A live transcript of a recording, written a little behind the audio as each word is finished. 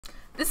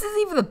This is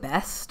either the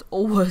best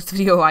or worst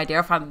video idea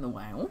I've had in a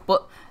while,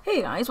 but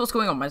hey guys, what's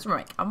going on? My name's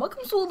Neremik, and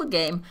welcome to the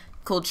game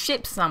called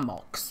Ship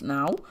Sandbox.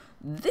 Now,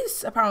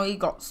 this apparently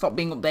stopped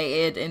being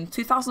updated in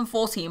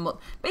 2014, but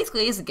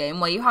basically is a game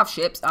where you have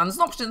ships, and there's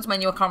an options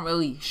menu I can't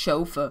really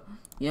show for,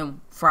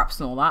 fraps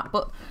and all that,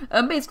 but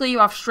basically you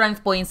have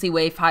strength, buoyancy,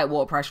 wave height,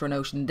 water pressure, and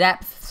ocean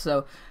depth.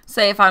 So,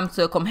 say if I'm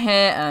to come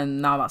here,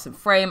 and now that's in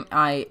frame,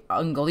 I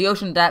can go the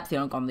ocean depth,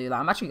 I'm going to do that.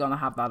 I'm actually going to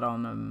have that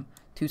on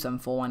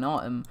 274, why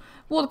not?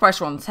 Water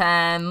pressure on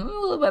 10, a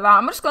little bit of that.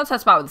 I'm just going to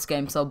test about with this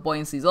game, so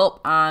buoyancy's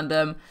up,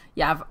 and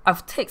yeah,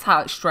 I've ticked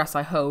out stress,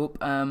 I hope.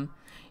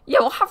 Yeah,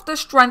 we'll have the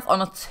strength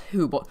on a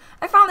 2, but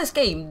I found this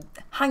game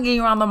hanging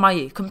around on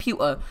my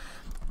computer,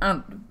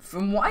 and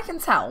from what I can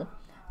tell,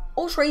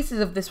 all traces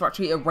of this were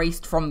actually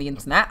erased from the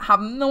internet.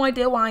 Have no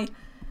idea why,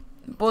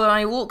 but when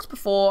I looked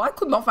before, I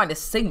could not find a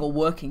single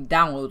working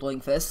download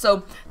link for this,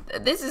 so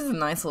this is a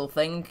nice little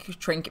thing,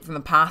 trinket from the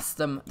past.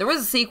 There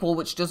is a sequel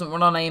which doesn't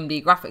run on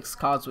AMD graphics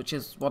cards, which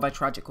is what I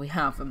tragically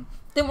have, and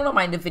didn't run on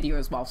my Nvidia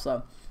as well,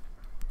 so,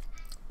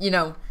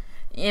 a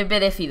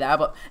bit iffy there,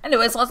 but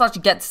anyways, let's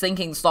actually get to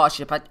sinking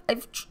Starship.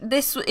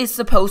 This is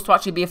supposed to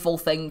actually be a full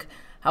thing,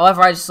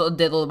 however, I just sort of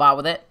diddled about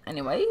with it.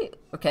 Anyway,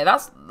 okay,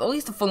 that's at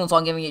least the fun ones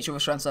on giving each other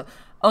strength, so,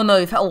 oh no,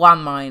 you've hit a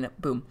landmine,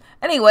 boom.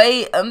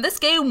 Anyway, this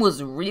game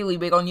was really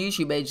big on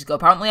YouTube ages ago.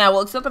 Apparently, I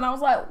looked up and I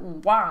was like,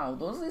 wow,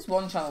 there was this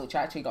one channel which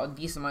actually got a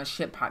decent amount of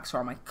ship packs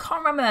from. I can't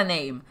remember their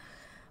name.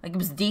 Like, it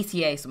was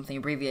DTA, something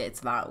abbreviated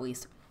to that, at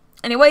least.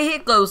 Anyway, here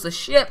goes the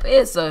ship.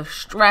 It's a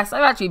stress.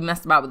 I've actually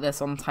messed about with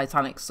this on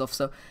Titanic stuff,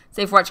 so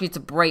say if we're actually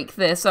to break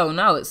this, oh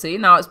no, see,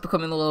 now it's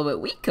becoming a little bit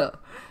weaker.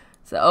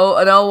 So,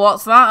 oh no,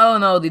 what's that? Oh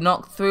no, they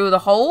knocked through the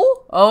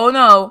hole? Oh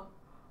no.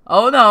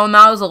 Oh no,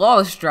 now there's a lot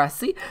of stress.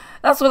 See,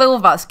 that's what I love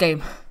about this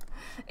game.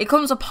 It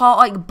comes apart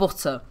like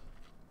butter.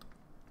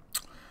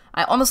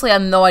 I honestly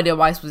had no idea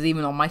why this was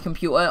even on my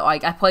computer.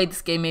 Like, I played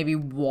this game maybe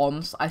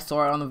once. I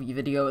saw it on a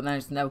video and then I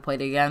just never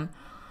played it again.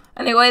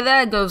 Anyway,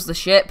 there goes the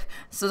ship.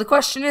 So the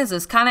question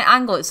is can it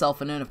angle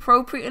itself in an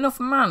appropriate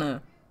enough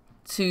manner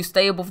to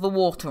stay above the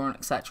water and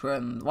etc.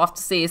 And we'll have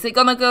to see. Is it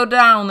going to go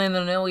down in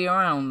an early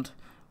round?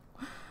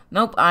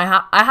 Nope,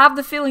 I have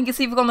the feeling it's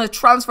either going to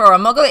transfer or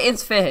I'm not going to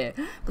interfere here.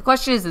 The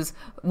question is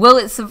will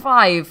it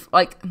survive?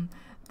 Like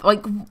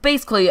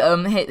basically,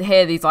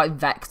 here these like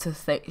vector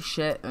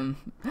shit, and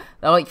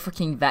they're like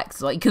freaking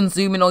vectors. Like,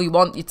 consuming all you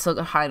want, you took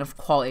a high enough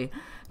quality.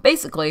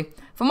 Basically,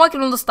 from what I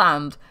can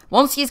understand,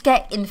 once you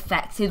get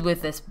infected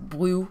with this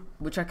blue,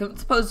 which I can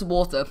suppose is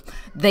water,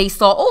 they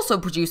start also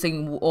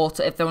producing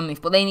water if they're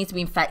underneath, but they need to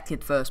be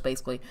infected first,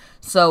 basically.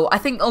 So I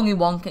think only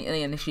one can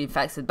be initially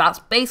infected. That's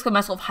basically my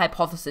sort of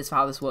hypothesis for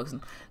how this works.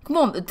 And come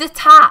on,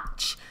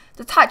 detach!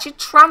 Detach, you're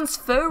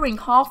transferring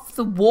half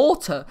the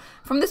water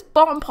from this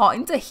bottom part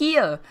into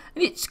here,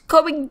 and it's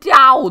coming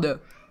down.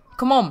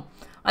 Come on,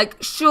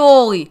 like,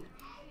 surely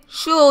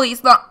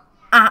it's not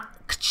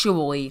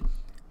actually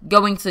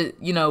going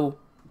to,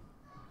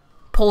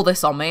 pull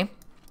this on me.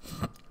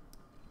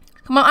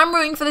 Come on, I'm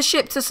rooting for the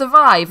ship to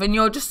survive, and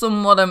you're just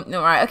somewhat,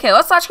 right, okay,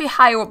 let's actually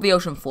higher up the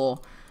ocean floor.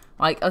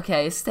 Like,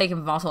 okay, it's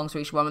taking far too long to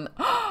reach one.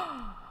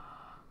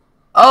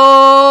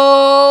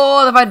 Oh,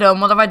 what have I done?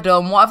 What have I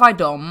done? What have I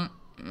done?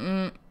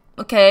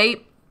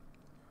 Okay.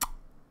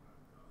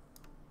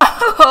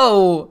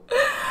 Oh!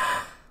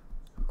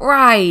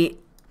 Right.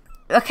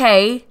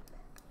 Okay.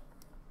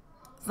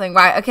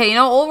 Right, okay,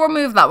 we'll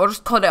remove that. We'll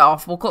just cut it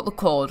off. We'll cut the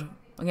cord.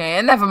 Okay,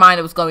 and never mind,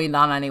 it was going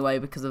down anyway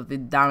because of the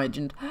damage.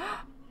 And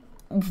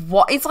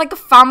what? It's like a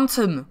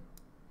fountain.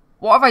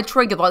 What have I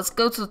triggered? Let's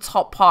go to the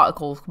top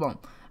particles. Come on.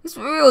 It's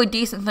really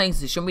decent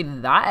things. It shouldn't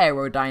be that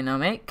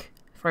aerodynamic.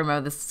 If I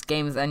remember this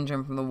game's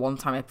engine from the one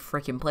time I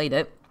freaking played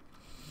it.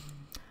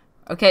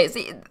 Okay,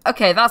 see,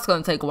 okay, that's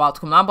going to take a while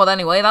to come down. But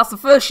anyway, that's the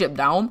first ship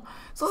down.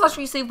 So let's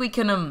actually see if we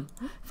can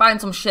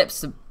find some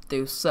ships to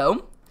do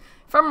so.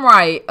 If I'm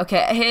right,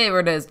 okay, here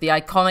it is. The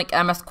iconic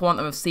MS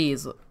Quantum of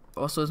Seas.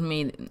 Also as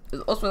me,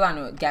 also as I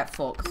know it, get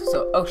fucked.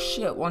 So, oh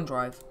shit,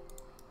 OneDrive.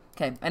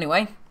 Okay,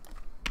 anyway.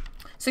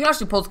 So you can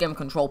actually pause game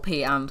Control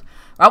P and,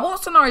 right,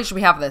 what scenario should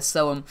we have this?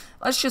 So,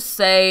 let's just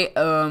say,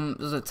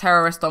 there's a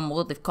terrorist on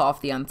board, they've cut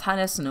off the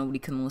antenna so nobody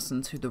can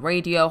listen to the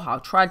radio, how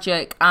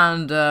tragic,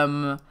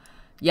 and,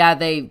 yeah,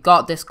 they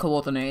got this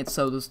coordinated,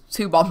 so there's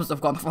 2 bombs that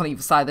have gone off on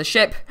either side of the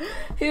ship.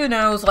 Who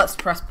knows, let's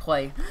press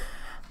play.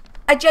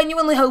 I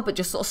genuinely hope it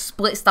just sort of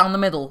splits down the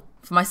middle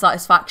for my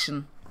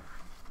satisfaction.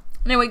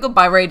 Anyway,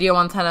 goodbye radio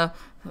antenna.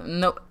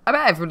 No, I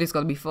bet everybody's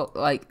gonna be fucked.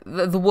 Like,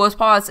 the worst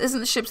part isn't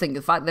the ship sinking,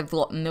 the fact they've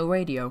got no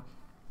radio.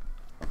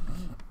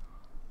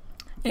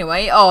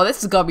 Anyway, oh,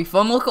 this is gonna be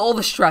fun. Look at all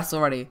the stress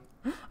already.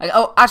 Like,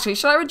 oh, actually,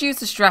 should I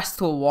reduce the stress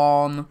to a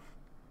 1?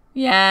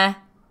 Yeah.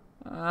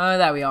 Oh,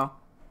 there we are.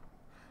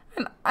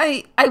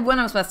 And when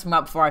I was messing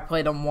about before, I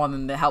played on 1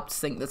 and it helped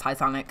sink the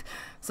Titanic.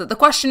 So the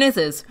question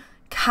is,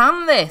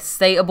 can this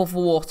stay above the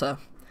water?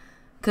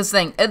 Because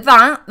think, at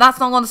that's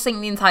not going to sink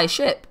the entire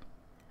ship.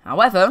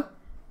 However,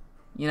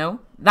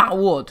 that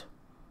would.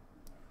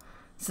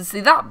 So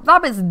see,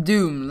 that bit's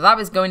doomed. That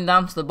bit's going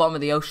down to the bottom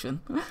of the ocean.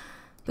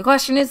 The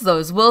question is,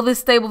 though, will this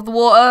stay above the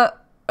water,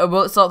 or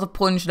will it start to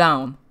plunge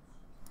down?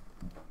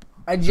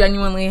 I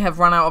genuinely have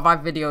run out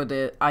of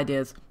video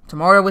ideas.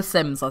 Tomorrow with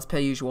Sims, as per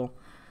usual.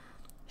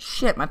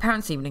 Shit, my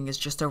parents' evening is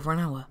just over an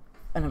hour.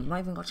 And I've not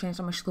even got changed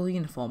on my school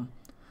uniform.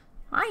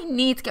 I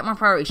need to get my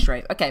priorities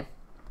straight. Okay.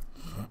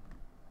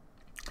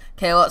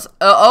 Okay, let's...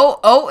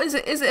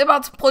 is it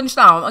about to plunge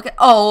down? Okay.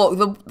 Oh,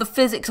 the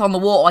physics on the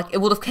water, like, it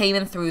would have came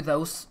in through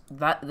this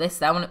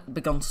there when it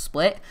began to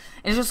split.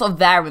 It's just sort of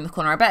there in the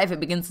corner. I bet if it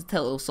begins to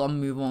tilt, it'll sort of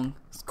move on.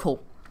 It's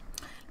cool.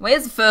 Anyway,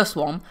 here's the first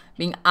one,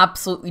 being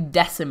absolutely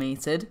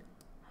decimated.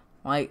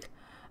 Like,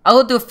 I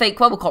would do a fake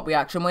Webblecop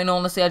reaction, but in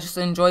honesty, I just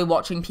enjoy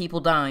watching people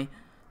die.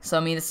 So,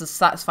 I mean, this is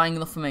satisfying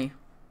enough for me.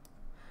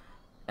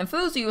 And for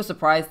those of you who are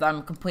surprised that I'm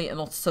a complete and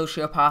utter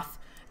sociopath,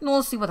 in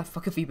honesty, where the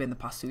fuck have you been the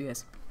past 2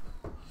 years?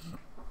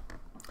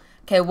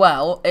 Okay,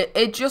 well,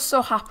 it just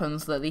so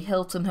happens that the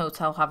Hilton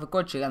Hotel have a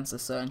grudge against a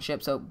certain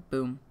ship, so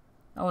boom.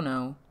 Oh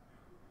no.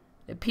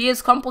 It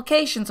appears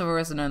complications have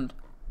arisen and...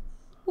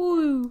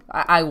 Woo!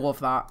 I love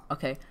that.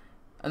 Okay.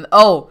 And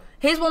oh,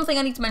 here's one thing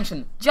I need to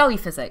mention. Jelly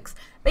physics.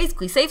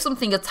 Basically, say if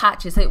something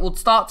attaches, it will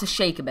start to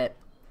shake a bit.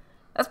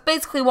 That's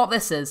basically what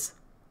this is.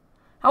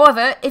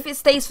 However, if it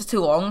stays for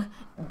too long,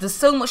 there's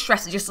so much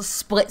stress it just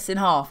splits in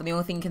half, and the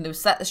only thing you can do is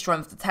set the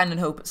strength to 10 and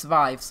hope it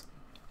survives.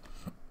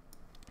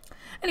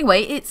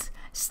 Anyway, it's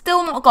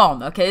still not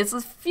gone, okay? There's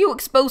a few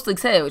exposed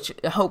things here, which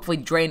hopefully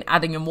drain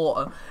adding in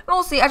water. And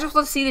honestly, I just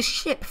want to see this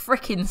ship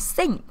freaking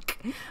sink.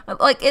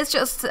 Like, it's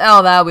just...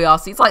 Oh, there we are.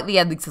 See, it's like the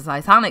ending to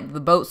Titanic.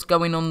 The boat's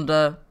going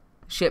under,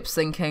 ship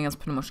sinking. That's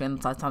pretty much the end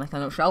of Titanic in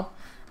a nutshell.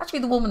 Actually,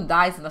 the woman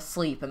dies in her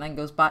sleep and then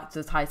goes back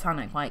to the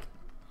Titanic, like...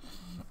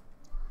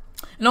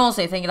 And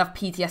honestly, I think you'd have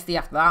PTSD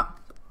after that.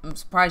 I'm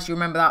surprised you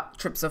remember that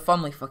trip so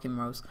fondly, fucking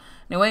Rose.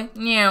 Anyway,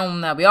 yeah,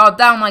 there we are,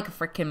 down like a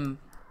freaking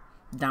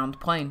downed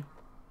plane.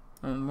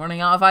 I'm running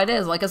out of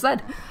ideas, like I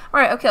said.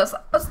 Alright, okay,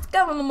 let's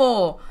get on the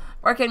more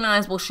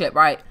recognizable ship,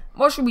 right?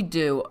 What should we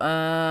do?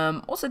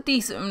 What's a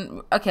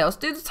decent... Okay, let's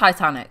do the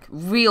Titanic.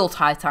 Real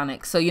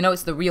Titanic, so you know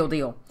it's the real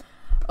deal.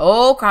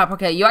 Oh, crap,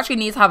 okay, you actually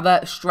need to have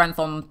that strength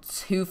on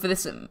 2 for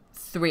this,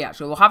 3,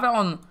 actually. We'll have it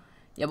on...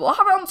 Yeah, but we'll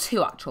have it on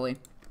 2, actually.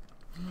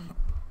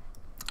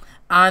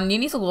 And you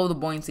need to lower the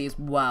buoyancy as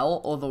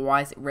well,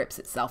 otherwise it rips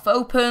itself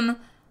open.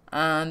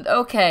 And,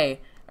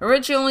 okay,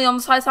 originally on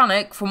the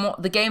Titanic, from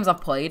what the games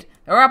I've played,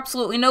 there are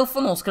absolutely no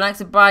funnels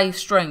connected by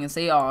string. And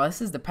say, oh, this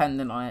is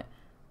dependent on it.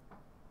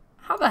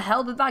 How the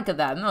hell did that get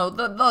there? No,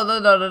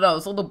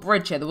 it's all the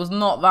bridge here. There was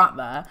not that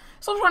there.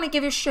 So I'm trying to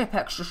give your ship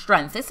extra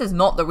strength. This is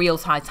not the real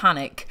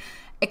Titanic.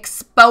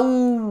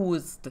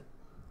 Exposed.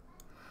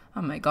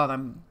 Oh my god,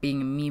 I'm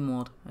being a meme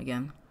mod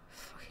again.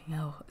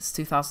 Oh, it's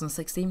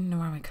 2016,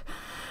 Neremik.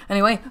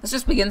 Anyway, let's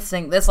just begin to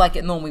sink this like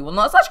it normally will.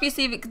 Let's actually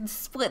see if it can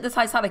split the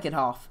Titanic in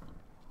half.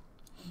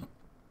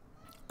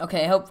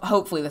 Okay,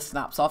 hopefully this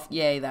snaps off.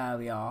 Yay, there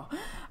we are.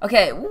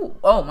 Okay, ooh,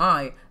 oh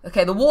my.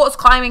 Okay, the water's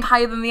climbing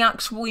higher than the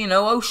actual, you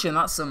know, ocean.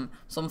 That's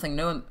something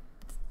new.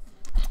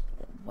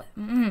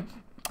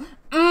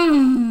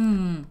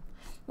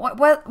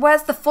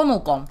 Where's the funnel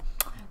gone?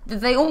 Did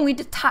they only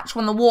detach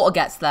when the water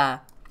gets there?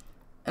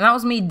 And that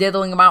was me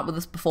diddling about with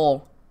this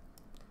before.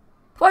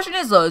 Question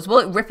is though, will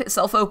it rip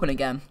itself open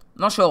again?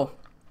 Not sure.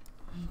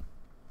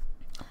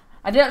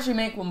 I did actually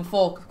make one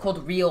before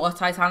called Real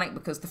Titanic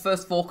because the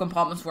first 4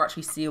 compartments were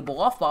actually sealable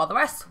off while the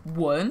rest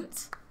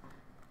weren't.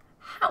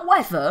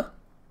 However,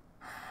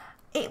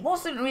 it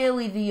wasn't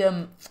really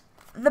the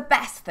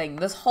best thing.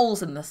 There's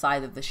holes in the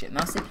side of the ship.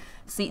 Now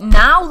see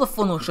now the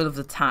funnel should have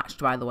detached,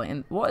 by the way.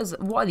 And what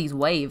are these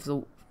waves?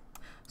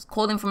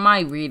 According from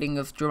my reading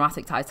of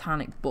Dramatic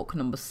Titanic book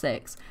number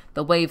 6,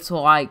 the waves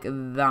were like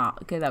that.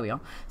 Okay, there we are.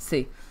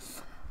 See,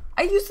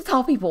 I used to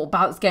tell people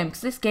about this game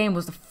because this game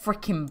was the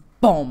freaking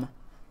bomb.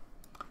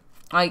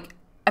 Like,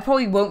 I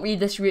probably won't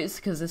redistribute this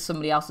because there's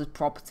somebody else's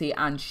property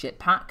and ship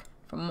pack,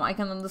 from what I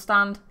can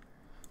understand.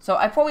 So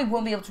I probably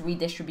won't be able to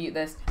redistribute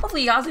this.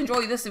 Hopefully you guys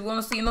enjoy this. If you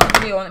want to see another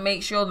video and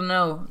make sure to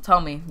know,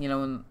 tell me, you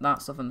know, and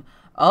that stuff. And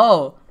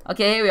oh,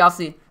 okay, here we are.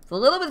 See, it's a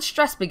little bit of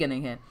stress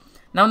beginning here.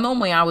 Now,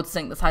 normally I would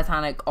sink the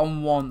Titanic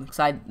on 1 because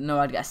I know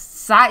I'd get a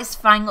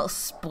satisfying little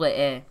split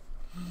here.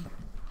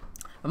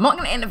 I'm not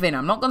going to intervene.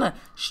 I'm not going to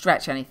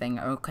stretch anything.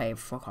 Okay,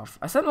 fuck off.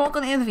 I said I'm not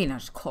going to intervene. I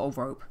just cut a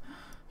rope.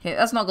 Okay,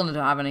 that's not going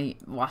to have any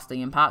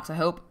lasting impacts, I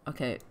hope.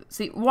 Okay,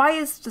 see, why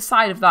is the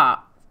side of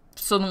that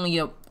suddenly,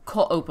 you know,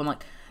 cut open?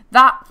 Like,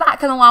 that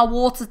can allow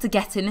water to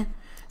get in.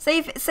 Say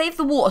if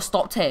the water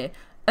stopped here,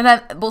 and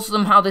then but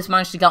somehow this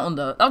managed to get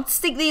under, that would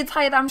sink the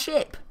entire damn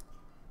ship.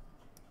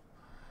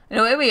 You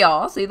know, here we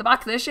are. See, the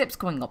back of the ship's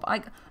coming up.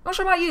 I'm not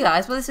sure about you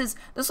guys, but there's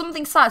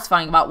something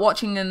satisfying about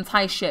watching an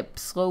entire ship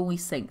slowly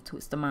sink to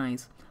its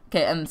demise.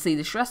 Okay, and see,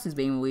 the stress is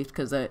being relieved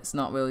because it's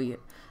not really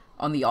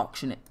on the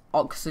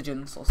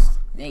oxygen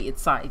sustained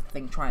side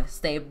thing, trying to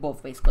stay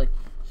above, basically.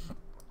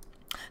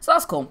 So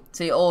that's cool.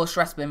 See, all the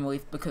stress being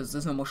relieved because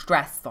there's no more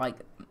stress. Like,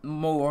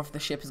 more of the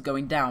ship is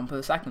going down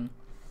per second.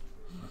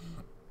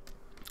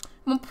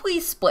 Well,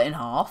 please split in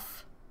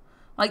half.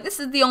 Like, this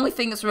is the only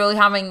thing that's really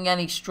having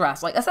any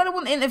stress. Like, I said I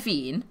wouldn't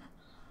intervene,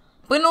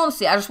 But in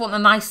honesty, I just want a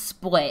nice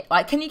split.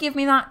 Like, can you give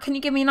me that? Can you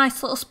give me a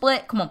nice little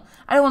split? Come on.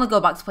 I don't want to go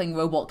back to playing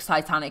Roblox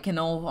Titanic, in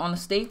all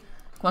honesty.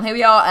 Come on, here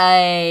we are.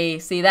 Hey,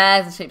 see,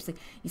 there's the ship.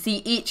 You see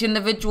each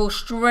individual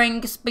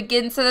string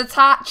begin to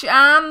detach,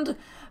 and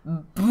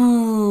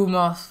boom.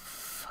 Oh,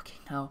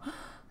 fucking hell.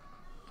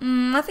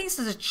 I think this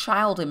is a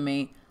child in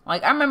me.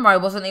 Like, I remember I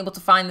wasn't able to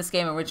find this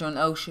game originally.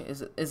 Oh, shit.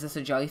 Is this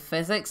a jelly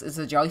physics? Is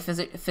the jelly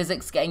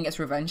physics getting its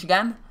revenge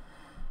again?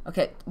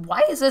 Okay,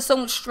 why is there so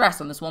much stress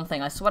on this one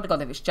thing? I swear to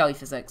God if it's jelly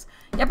physics.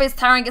 Yeah, but it's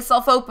tearing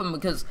itself open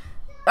because...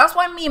 That's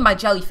what I mean by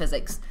jelly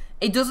physics.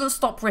 It doesn't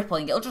stop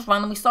rippling. It'll just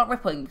randomly start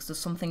rippling because there's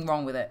something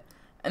wrong with it.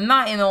 And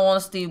that, in all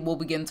honesty, will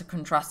begin to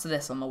contrast to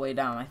this on the way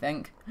down, I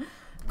think.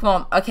 Come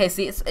on. Okay,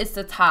 see, it's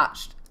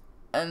detached.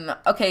 And,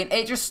 okay,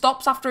 it just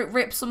stops after it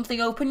rips something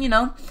open, you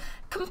know?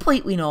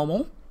 Completely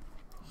normal.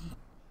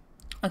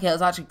 Okay,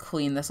 let's actually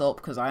clean this up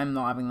because I am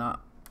not having that.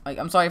 Like,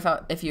 I'm sorry if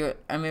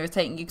I'm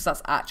irritating you because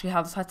that's actually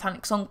how the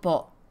Titanic sunk,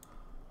 but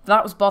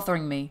that was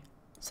bothering me.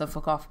 So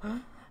fuck off.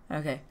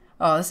 Okay.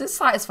 Oh, this is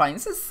satisfying.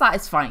 This is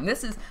satisfying.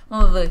 This is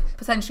one of the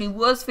potentially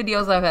worst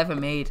videos I've ever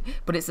made,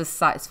 but it's a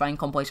satisfying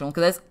compilation. Look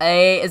at this.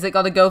 Is it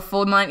got to go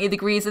full 90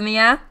 degrees in the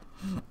air?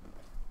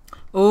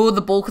 Oh,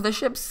 the bulk of the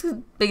ship's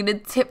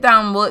beginning to tip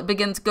down. Will it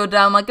begin to go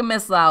down like a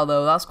missile,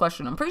 though? That's the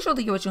question. I'm pretty sure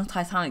the original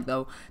Titanic,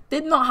 though,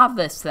 did not have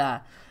this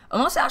there.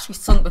 Unless it actually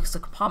sunk because the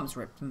compartments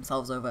ripped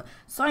themselves over.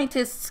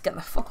 Scientists, get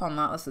the fuck on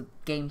that. That's a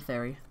game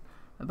theory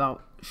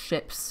about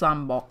ship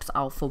sandbox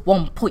alpha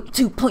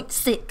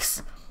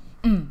 1.2.6.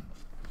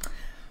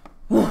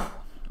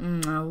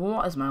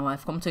 What has my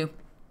life come to?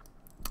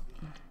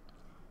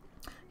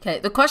 Okay,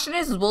 the question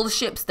is will the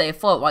ship stay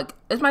afloat? Like,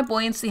 is my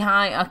buoyancy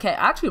high? Okay,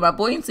 actually, my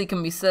buoyancy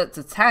can be set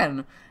to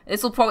 10.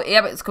 This will probably,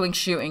 yeah, but it's coming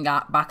shooting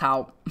back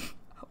out.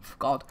 Oh,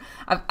 God.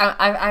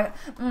 I've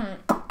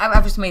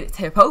just made it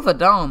tip over,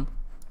 darn.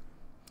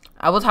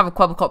 I would have a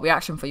Quabblecop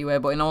reaction for you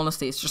here, but in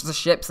honesty, it's just the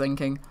ship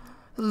sinking.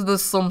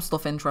 There's some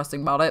stuff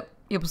interesting about it.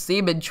 People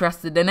seem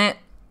interested in it.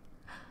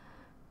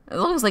 As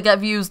long as they get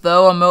views,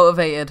 though, I'm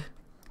motivated.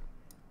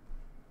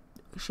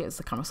 Shit, it's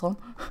the camera slow.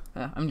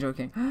 I'm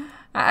joking.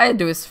 I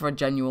do this for a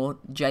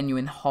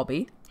genuine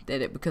hobby.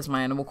 Did it because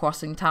my Animal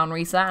Crossing town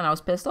reset and I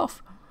was pissed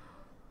off.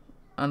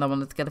 And I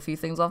wanted to get a few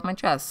things off my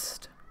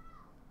chest.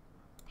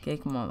 Okay,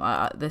 come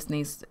on. This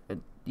needs...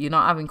 You're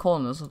not having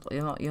corners.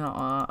 You're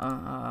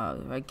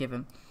not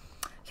given.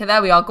 Okay,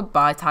 there we are.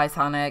 Goodbye,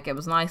 Titanic. It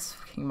was nice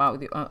fucking about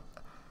with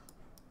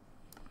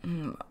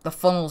you. The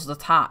funnel's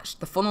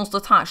detached. The funnel's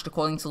detached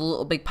according to the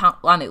Little Big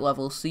Planet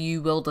level, so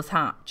you will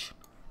detach.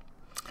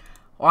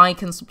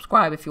 Like and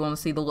subscribe if you want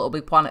to see the Little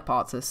Big Planet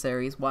parts of this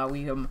series, where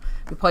we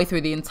play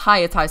through the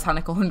entire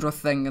Titanic 100th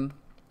thing. And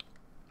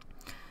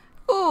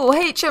oh,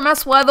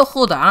 HMS, where the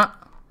hood at?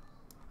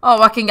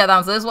 Oh, I can get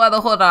down to this. Where the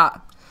hood at?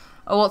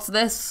 Oh, what's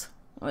this?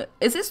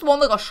 Is this the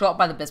one that got shot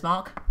by the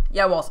Bismarck?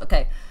 Yeah, it was.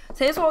 Okay.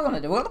 So here's what we're going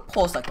to do. We're going to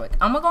pause that quick.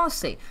 And we're going to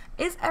see.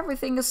 Is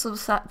everything as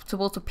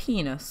susceptible to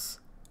penis?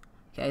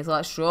 Okay, so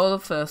let's draw the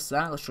first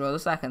sack. Let's draw the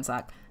second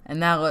sack. And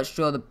now let's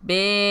draw the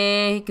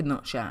big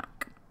nut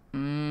shack.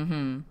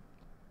 Oh,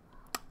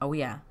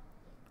 yeah.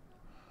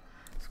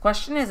 The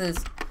question is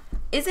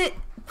it...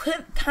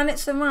 Can it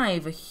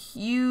survive a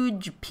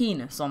huge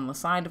penis on the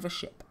side of a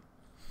ship?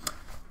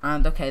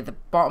 And, okay, the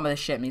bottom of the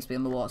ship needs to be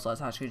in the water, so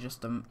let's actually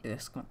just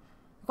this. The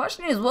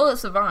question is, will it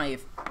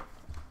survive?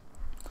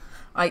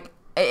 Like,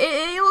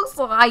 it looks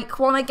like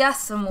one, I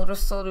guess, and we'll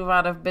just sort of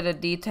add a bit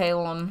of detail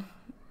on,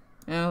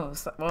 you know,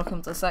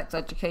 welcome to sex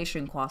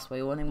education class, where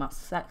you're learning about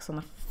sex on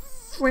the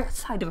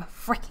side of a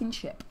freaking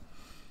ship.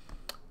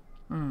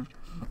 And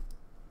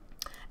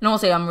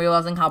also, I'm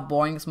realizing how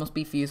boring this must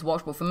be for you to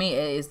watch, but for me,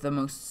 it is the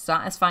most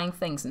satisfying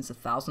thing since a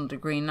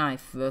 1,000-degree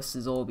knife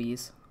versus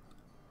Orbeez.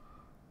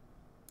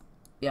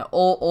 Yeah,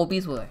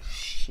 Orbeez were the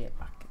shit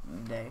back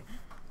in the day.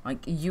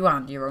 Like, you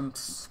had your own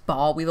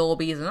spar with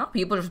Orbeez, and now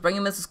people just bring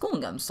them into school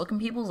and get them stuck in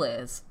people's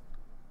ears.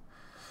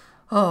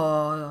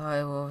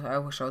 Oh, I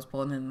wish I was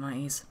born in the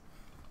 90s.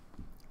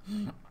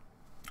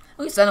 At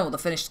least then I would have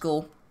finished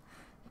school.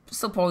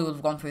 Still probably would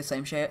have gone through the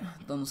same shit,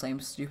 done the same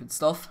stupid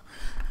stuff.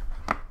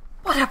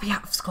 But I'd be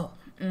out of school.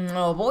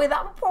 Oh boy,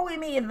 that would probably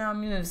mean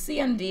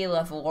CND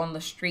level on the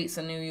streets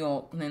of New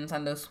York,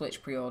 Nintendo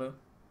Switch pre-order.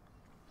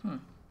 Okay,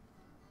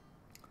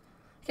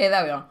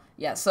 there we are.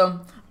 Yeah,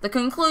 so the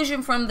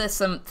conclusion from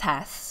this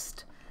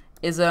test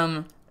is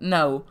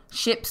no,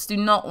 ships do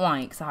not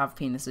like to have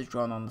penises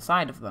drawn on the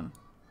side of them.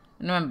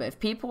 And remember,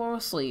 if people are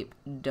asleep,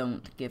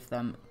 don't give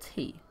them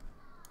tea.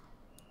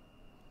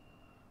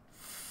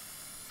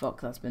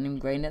 Fuck, that's been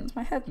ingrained into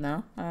my head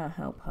now.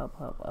 Help.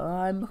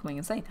 I'm becoming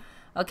insane.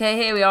 Okay,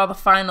 here we are, the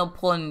final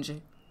plunge.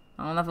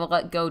 I'll never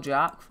let go,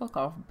 Jack. Fuck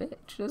off,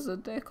 bitch. There's a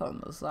dick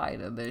on the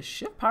side of this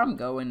ship. I'm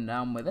going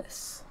down with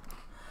this.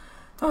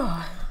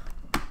 Oh,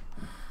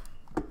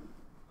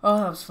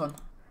 that was fun.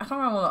 I can't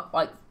remember,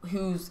 like,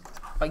 whose,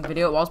 like,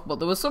 video it was, but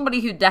there was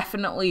somebody who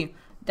definitely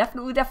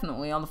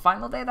on the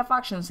final day of the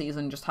faction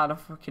season just had a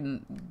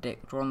freaking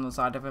dick drawn on the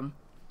side of him.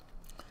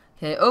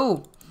 Okay,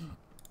 oh!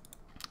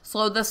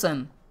 Slow this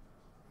in.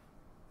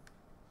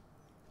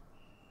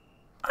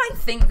 I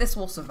think this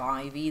will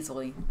survive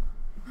easily.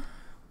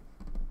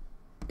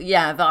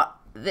 Yeah,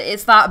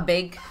 it's that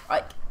big.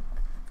 Like,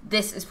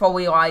 this is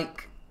probably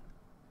like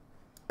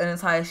an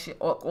entire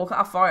shit. Look at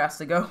how far it has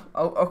to go.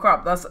 Oh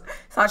crap, it's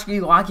actually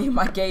lagging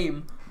my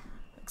game.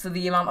 So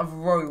the amount of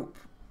rope,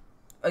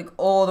 like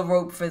all the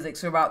rope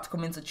physics are about to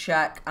come into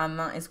check, and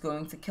that is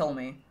going to kill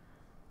me.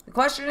 The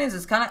question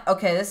is kind of,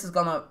 okay, this is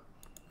gonna,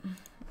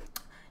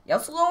 you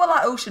have to lower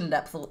that ocean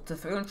depth up to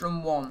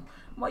 301.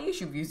 My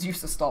YouTube views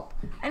used to stop.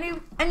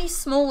 Any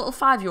small little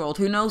 5-year-old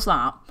who knows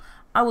that,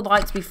 I would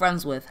like to be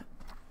friends with.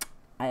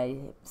 I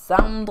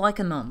sound like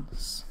a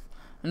nonce.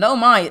 And oh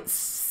my,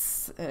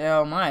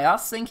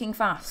 that's sinking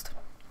fast.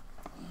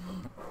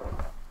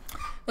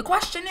 The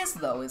question is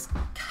though,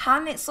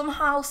 can it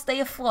somehow stay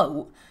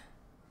afloat?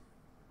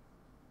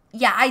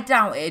 Yeah, I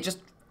doubt it.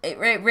 It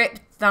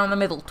ripped down the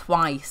middle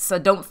twice. I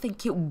don't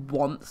think it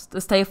wants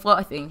to stay afloat.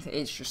 I think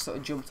it's just sort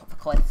of jumped off a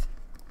cliff.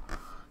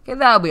 Okay,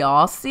 there we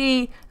are.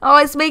 See? Oh,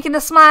 it's making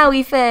a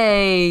smiley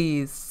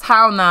face.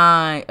 How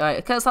nice. Right,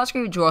 okay, let's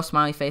actually draw a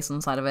smiley face on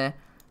the side of it.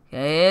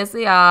 Okay, here's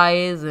the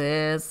eyes.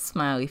 Here's the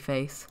smiley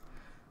face.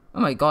 Oh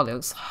my god, it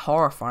looks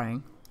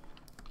horrifying.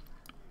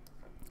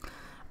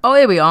 Oh,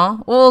 here we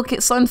are. Oh, look,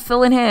 it's starting to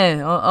fill in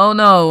here. Oh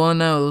no,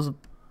 there's a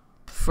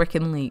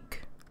freaking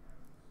leak.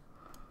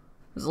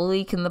 There's a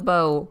leak in the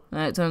boat,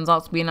 and it turns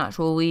out to be an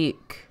actual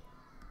leak.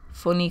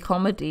 Funny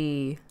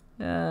comedy.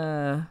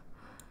 End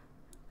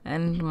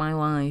my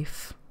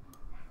life.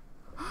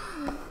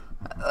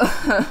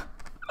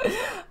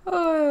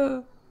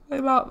 I'm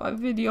out my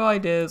video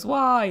ideas.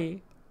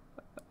 Why?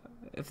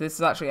 If this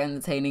is actually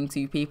entertaining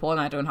to people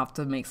and I don't have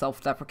to make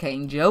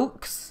self-deprecating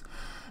jokes,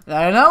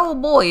 then oh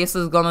boy, this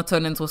is gonna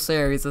turn into a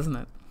series, isn't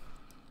it?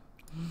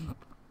 You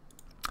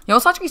know,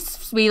 let's actually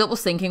speed up the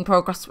sinking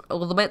progress a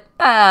little bit.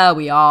 There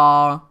we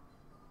are.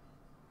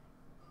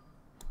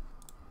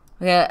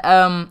 Okay,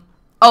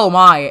 oh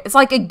my, it's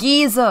like a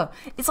geyser.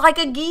 It's like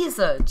a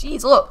geyser.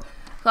 Jeez, look.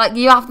 Like,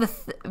 you have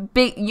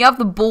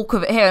the bulk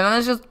of it here, and then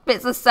there's just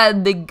bits of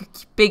sand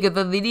bigger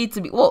than they need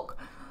to be. Look.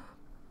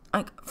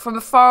 Like, from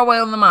far away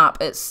on the map,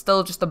 it's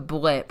still just a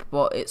blip,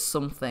 but it's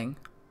something.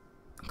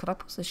 Could I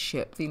put this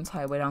ship the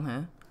entire way down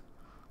here?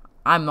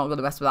 I'm not going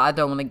to mess with that. I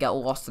don't want to get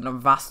lost in a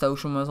vast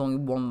ocean where there's only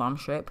one damn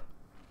ship.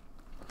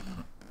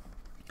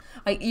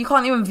 Like, you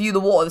can't even view the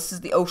water. This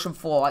is the ocean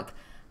floor. Like,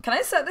 can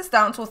I set this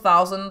down to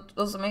 1,000?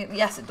 Does it make?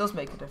 Yes, it does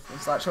make a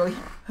difference, actually.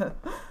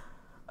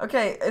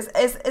 Okay, is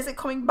it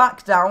coming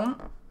back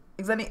down?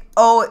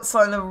 Oh, it's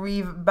starting to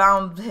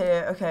rebound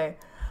here. Okay.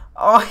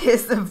 Oh,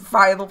 here's the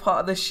final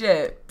part of the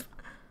ship.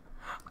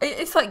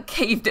 It's like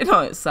caved in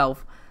on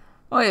itself.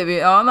 Oh, here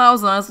we are. That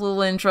was a nice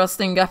little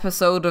interesting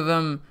episode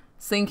of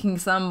Sinking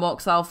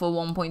Sandbox Alpha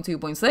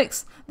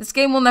 1.2.6. This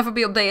game will never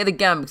be updated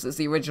again because it's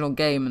the original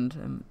game,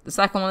 and the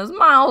second one is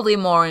mildly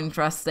more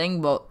interesting,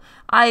 but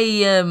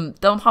I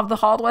don't have the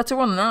hardware to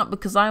run that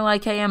because I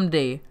like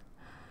AMD.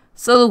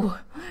 So,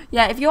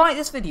 yeah, if you like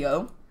this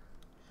video,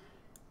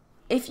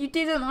 if you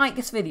didn't like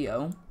this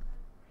video,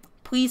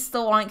 please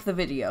still like the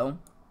video.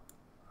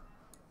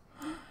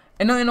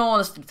 And in all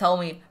honesty,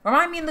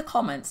 remind me in the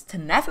comments to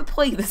never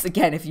play this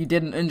again if you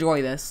didn't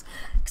enjoy this.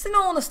 Because in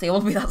all honesty, I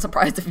wouldn't be that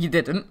surprised if you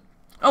didn't.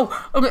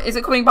 Oh, okay, is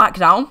it coming back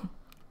down?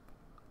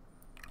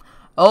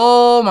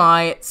 Oh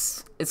my,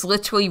 it's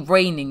literally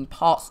raining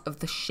parts of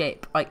the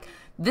ship. Like,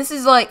 this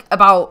is like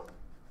about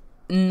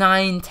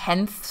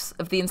 9/10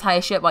 of the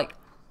entire ship. Like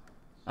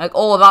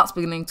all of that's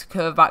beginning to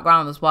curve back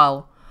round as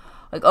well.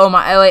 Like, oh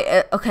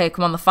my, okay,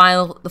 come on, the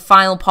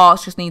final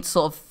parts just need to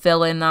sort of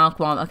fill in now.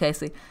 Come on, okay,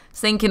 see,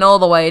 sinking all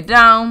the way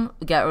down.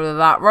 Get rid of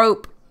that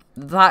rope.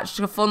 Attach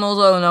the funnels.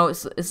 Oh no,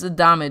 it's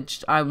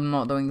damaged. I'm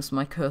not doing this with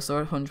my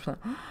cursor 100%.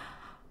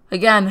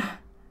 Again,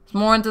 it's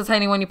more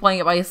entertaining when you're playing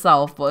it by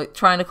yourself, but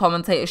trying to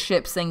commentate a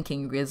ship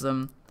sinking is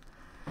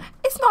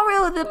it's not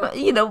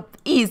really the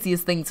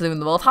easiest thing to do in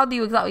the world. How do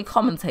you exactly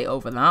commentate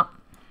over that?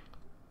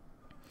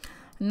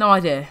 No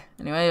idea.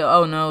 Anyway,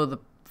 oh no, the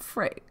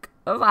frick.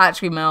 That was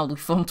actually mildly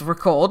fun to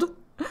record.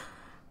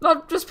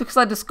 Not just because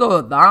I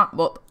discovered that,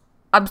 but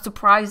I'm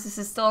surprised this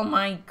is still on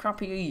my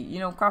crappy,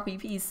 crappy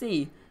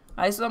PC.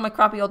 I still on my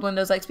crappy old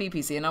Windows XP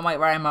PC, and I might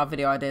write my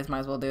video ideas, might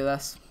as well do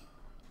this.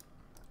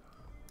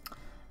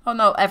 Oh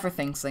no,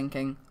 everything's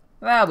sinking.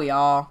 There we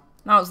are.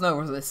 Now it's no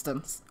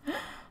resistance.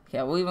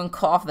 Okay, we'll even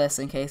cut off this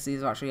in case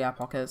these are actually air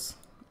pockets.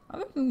 I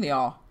don't think they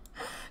are.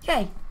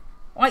 Okay,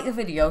 like the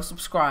video,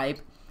 subscribe.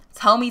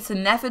 Tell me to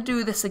never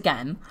do this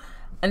again.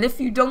 And if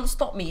you don't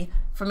stop me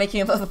from making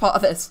another part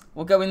of this,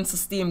 we'll go into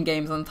Steam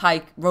games and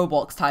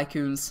Roblox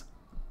Tycoons.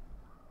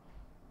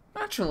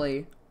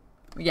 Actually,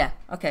 yeah,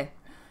 okay.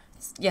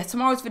 Yeah,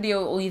 tomorrow's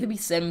video will either be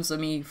Sims or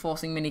me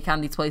forcing Mini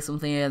Candy to play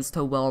something against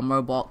her will on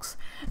Roblox.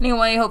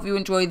 Anyway, hope you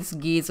enjoyed this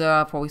geezer.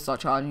 I'll probably start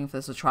charging for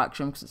this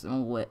attraction because it's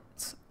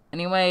lit.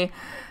 Anyway,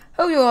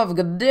 hope you all have a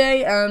good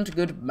day and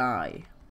goodbye.